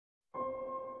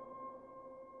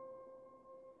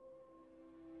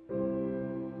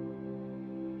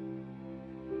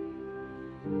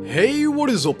Hey, what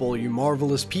is up all you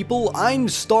marvelous people? I'm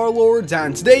Star-Lord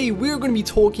and today we're going to be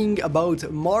talking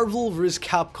about Marvel Vs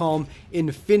Capcom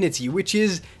Infinity, which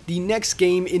is the next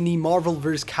game in the Marvel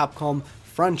Vs Capcom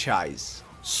franchise.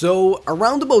 So,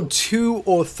 around about 2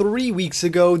 or 3 weeks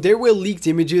ago, there were leaked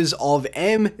images of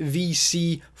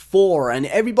MVC4, and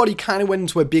everybody kind of went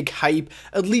into a big hype,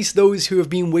 at least those who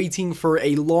have been waiting for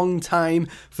a long time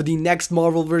for the next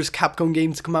Marvel vs. Capcom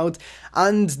game to come out,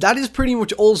 and that is pretty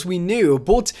much all we knew.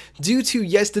 But due to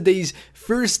yesterday's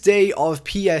first day of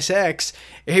PSX,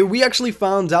 we actually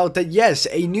found out that yes,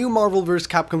 a new Marvel vs.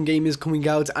 Capcom game is coming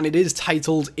out, and it is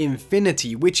titled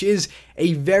Infinity, which is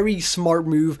a very smart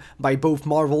move by both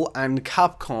Marvel and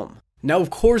Capcom. Now, of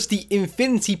course, the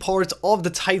Infinity part of the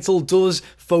title does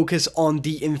focus on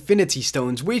the Infinity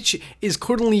Stones, which is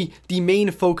currently the main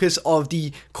focus of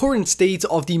the current state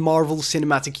of the Marvel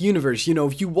Cinematic Universe. You know,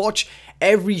 if you watch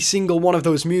every single one of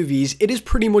those movies, it is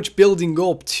pretty much building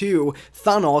up to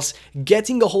Thanos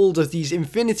getting a hold of these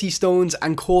Infinity Stones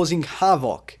and causing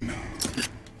havoc. No.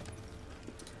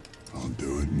 I'll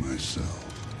do it myself.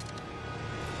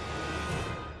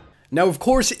 Now, of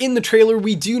course, in the trailer,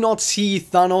 we do not see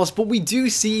Thanos, but we do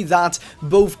see that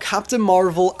both Captain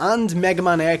Marvel and Mega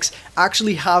Man X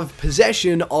actually have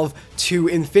possession of 2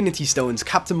 Infinity Stones.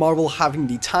 Captain Marvel having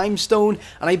the Time Stone,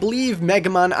 and I believe Mega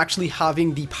Man actually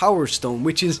having the Power Stone,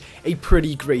 which is a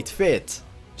pretty great fit.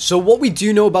 So what we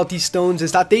do know about these stones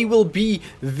is that they will be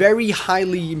very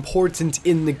highly important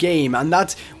in the game, and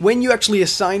that when you actually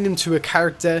assign them to a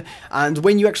character and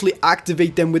when you actually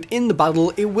activate them within the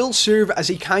battle, it will serve as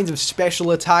a kind of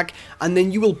special attack, and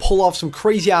then you will pull off some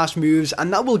crazy ass moves,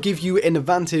 and that will give you an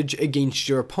advantage against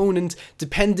your opponent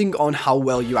depending on how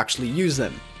well you actually use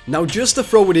them. Now, just to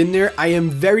throw it in there, I am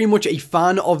very much a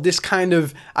fan of this kind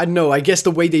of, I don't know, I guess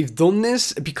the way they've done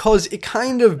this, because it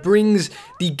kind of brings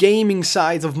the gaming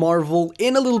side of Marvel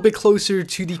in a little bit closer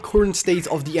to the current state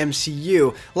of the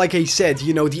MCU. Like I said,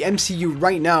 you know, the MCU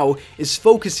right now is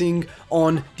focusing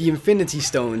on the Infinity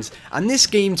Stones, and this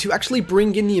game, to actually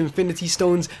bring in the Infinity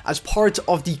Stones as part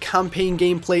of the campaign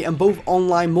gameplay and both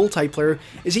online multiplayer,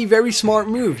 is a very smart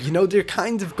move. You know, they're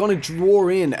kind of gonna draw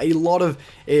in a lot of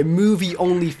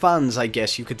movie-only fans, I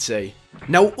guess you could say.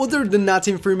 Now, other than that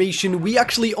information, we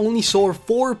actually only saw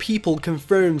 4 people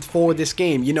confirmed for this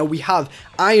game. You know, we have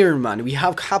Iron Man, we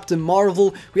have Captain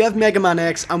Marvel, we have Mega Man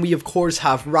X, and we of course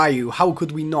have Ryu. How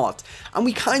could we not? And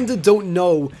we kinda don't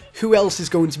know who else is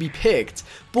going to be picked.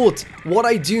 But what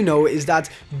I do know is that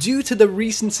due to the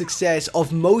recent success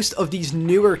of most of these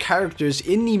newer characters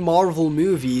in the Marvel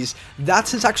movies,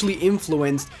 that has actually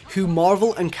influenced who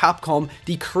Marvel and Capcom,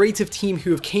 the creative team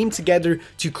who have came together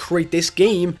to create this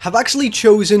game, have actually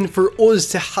chosen for us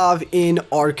to have in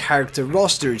our character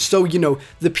rosters. So, you know,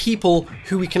 the people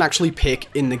who we can actually pick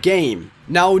in the game.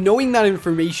 Now, knowing that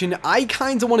information, I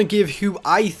kind of want to give who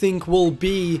I think will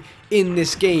be in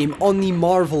this game on the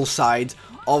Marvel side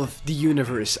of the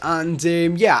universe, and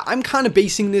yeah, I'm kind of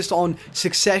basing this on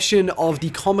succession of the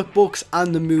comic books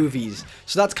and the movies,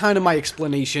 so that's kind of my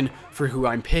explanation for who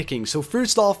I'm picking. So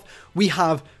first off, we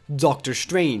have Doctor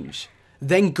Strange,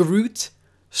 then Groot,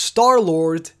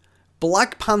 Star-Lord,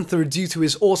 Black Panther due to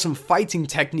his awesome fighting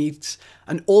techniques,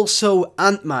 and also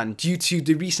Ant-Man due to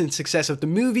the recent success of the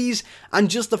movies and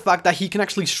just the fact that he can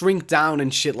actually shrink down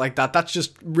and shit like that. That's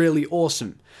just really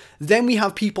awesome. Then we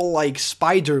have people like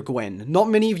Spider-Gwen. Not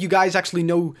many of you guys actually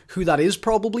know who that is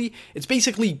probably. It's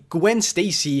basically Gwen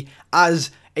Stacy as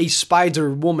a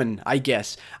Spider-Woman, I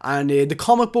guess. And the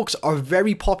comic books are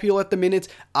very popular at the minute.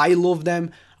 I love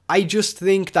them. I just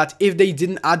think that if they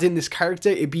didn't add in this character,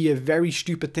 it'd be a very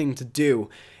stupid thing to do.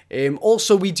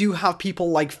 Also, we do have people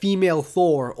like Female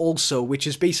Thor also, which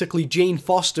is basically Jane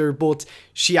Foster, but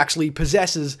she actually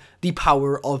possesses the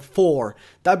power of Thor.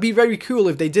 That'd be very cool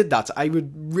if they did that. I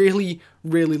would really,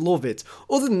 really love it.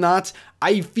 Other than that,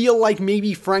 I feel like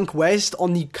maybe Frank West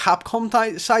on the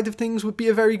Capcom side of things would be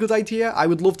a very good idea. I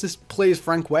would love to play as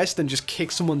Frank West and just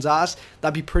kick someone's ass.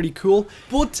 That'd be pretty cool.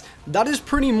 But that is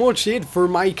pretty much it for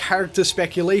my character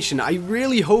speculation. I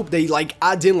really hope they like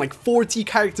add in like 40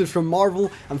 characters from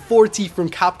Marvel and 40 from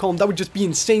Capcom. That would just be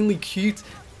insanely cute.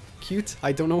 Cute?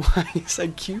 I don't know why I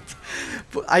said cute,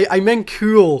 but I meant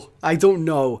cool. I don't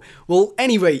know. Well,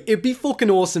 anyway, it'd be fucking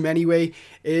awesome anyway.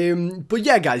 But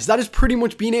yeah, guys, that has pretty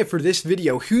much been it for this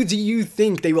video. Who do you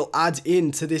think they will add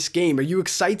into this game? Are you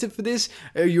excited for this?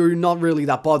 Or you're not really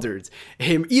that bothered?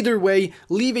 Either way,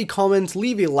 leave a comment,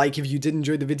 leave a like if you did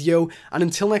enjoy the video, and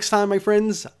until next time, my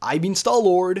friends, I've been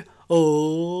Star-Lord.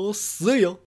 Oh, see ya.